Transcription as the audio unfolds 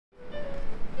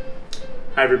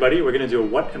Hi everybody, we're going to do a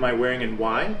what am I wearing and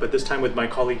why, but this time with my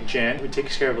colleague Jan, who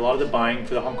takes care of a lot of the buying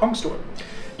for the Hong Kong store.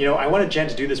 You know, I wanted Jan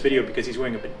to do this video because he's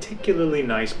wearing a particularly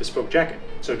nice bespoke jacket.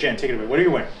 So Jan, take it away. What are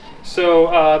you wearing?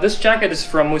 So this jacket is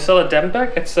from Musella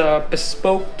Dembech. It's a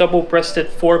bespoke double-breasted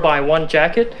 4x1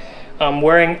 jacket. I'm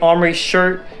wearing Armoury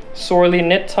shirt, sorely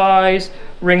knit ties,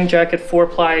 ring jacket,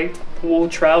 4-ply wool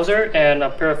trouser, and a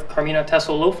pair of Carmina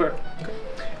tassel loafer. Okay.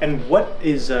 And what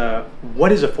is a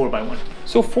 4x1?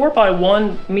 So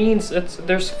 4x1 means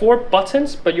there's 4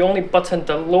 buttons, but you only button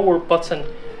the lower button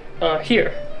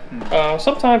here.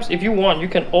 Sometimes if you want, you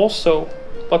can also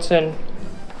button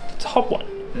the top one.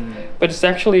 But it's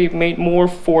actually made more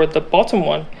for the bottom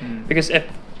one, because if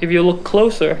you look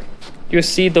closer, you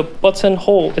see the button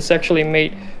hole is actually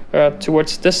made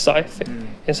towards this side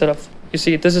instead of, you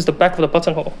see, this is the back of the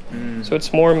buttonhole. So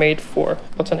it's more made for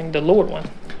buttoning the lower one.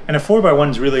 And a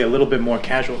 4x1 is really a little bit more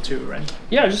casual too, right?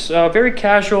 Yeah, just a very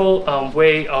casual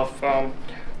way of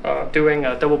doing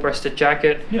a double-breasted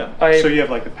jacket. Yeah. So you have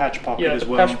like the patch pocket as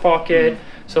well. Yeah, the patch pocket.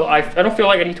 So I don't feel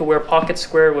like I need to wear pocket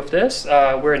square with this.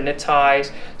 Wear knit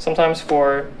ties. Sometimes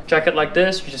for a jacket like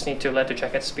this, you just need to let the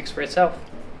jacket speak for itself.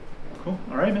 Cool.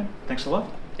 All right, man. Thanks a lot.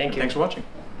 Thank you. Thanks for watching.